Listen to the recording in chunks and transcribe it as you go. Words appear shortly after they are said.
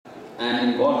and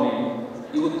involving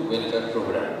youth welfare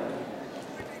program.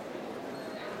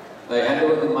 I hand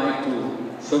over the mic to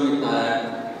Swami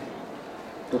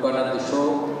to conduct the show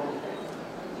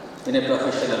in a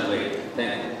professional way.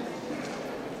 Thank you.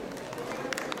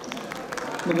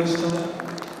 Namaskar.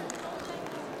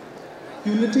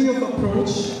 Unity of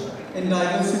approach in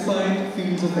diversified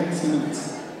fields of excellence.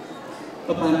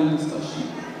 A panel discussion.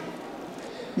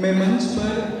 मैं मंच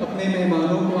पर अपने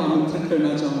मेहमानों को आमंत्रित करना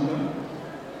चाहूँगा।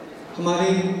 हमारे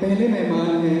पहले मेहमान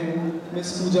हैं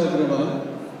miss Puja Agarwal,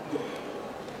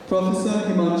 professor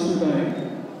Himanshu Rai,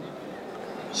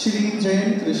 Shri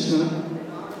Jayant Krishna,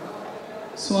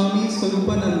 Swami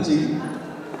Swaroopanand ji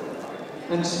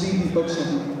and Shri Deepak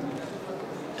Sharma.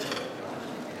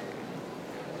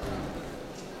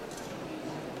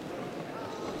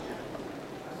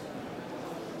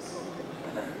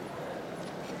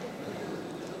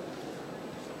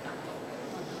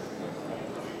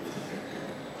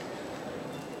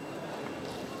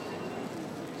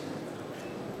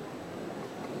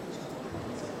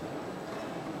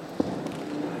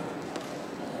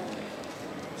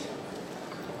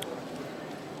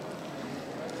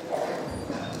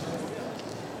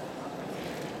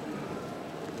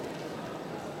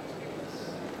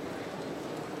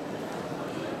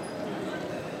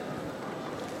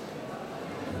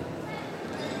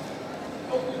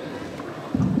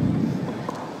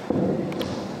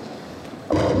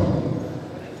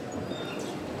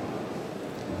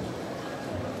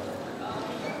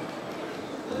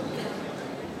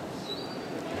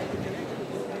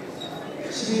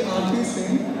 Shri R.P.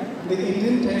 Singh, the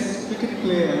Indian Test cricket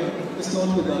player, is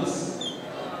not with us.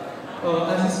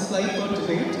 As his flight got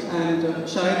delayed and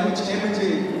शायद वो 6 बजे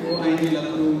वो आएंगे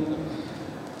Lucknow.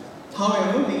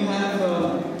 However, we have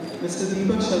Mr.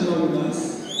 Deepak Sharma with us,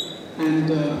 and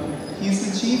he is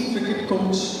the chief cricket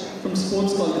coach from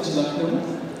Sports College Lucknow.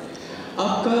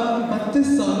 आपका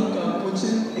 32 सालों का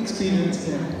coaching experience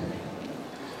है.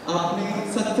 आपने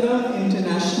 17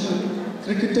 इंटरनेशनल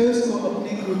क्रिकेटर्स को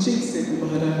अपने कोचिंग से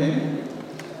उभारा है,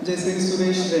 जैसे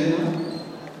सुरेश रैना,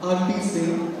 आरपी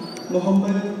सिंह,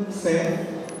 मोहम्मद सैफ,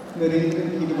 नरेंद्र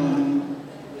हिरवानी.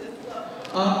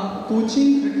 आप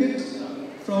coaching cricket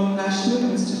from national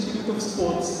institute of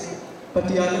sports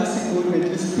Patiala से गोल्ड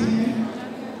मेडलिस्ट भी हैं,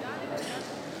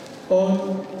 और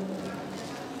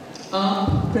आप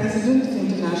president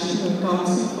international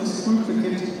council for school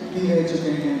cricket भी रह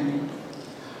चुके हैं.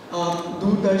 आप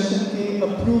दूरदर्शन के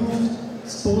अप्रूव्ड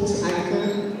स्पोर्ट्स एंकर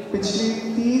पिछले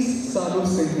 30 सालों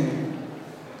से हैं,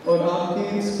 और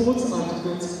आपके स्पोर्ट्स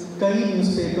आर्टिकल्स कई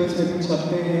न्यूज़पेपर्स में भी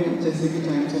छपते हैं, जैसे कि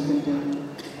टाइम्स ऑफ इंडिया.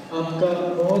 आपका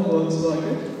बहुत बहुत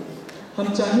स्वागत.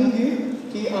 हम चाहेंगे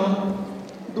कि आप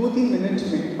 2-3 मिनट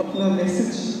में अपना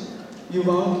मैसेज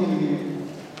युवाओं के लिए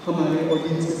हमारे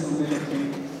ऑडियंस के सामने रखें,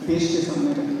 देश के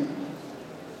सामने रखें.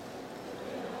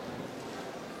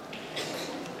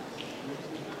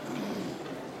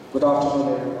 Good afternoon,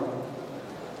 everyone.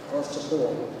 First of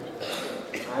all,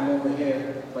 I'm over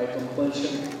here by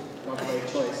compulsion, not by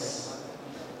choice.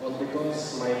 All because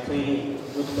my trainee,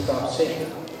 Youth Pratap Singh,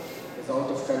 is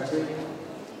out of country,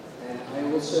 and I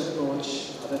also approach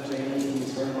other trainees who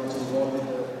is very much involved in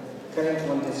the current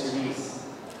one-day series.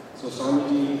 So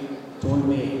Swami told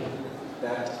me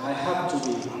that I have to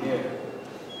be here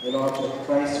in order to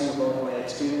apprise you about my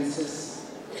experiences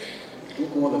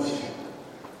to all of you.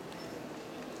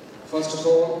 First of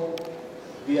all,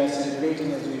 we are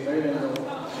celebrating, as we very well know,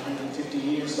 150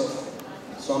 years of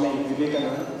Swami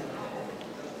Vivekananda.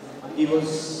 He was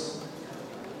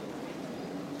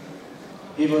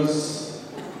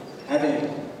having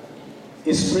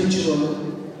a spiritual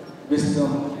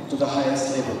wisdom to the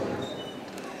highest level.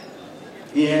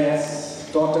 He has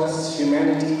taught us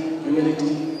humanity,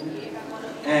 humility,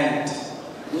 and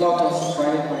a lot of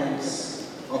fine points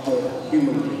of the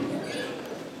human being.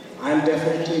 I am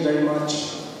definitely very much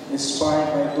inspired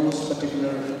by those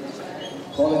particular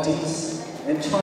qualities and try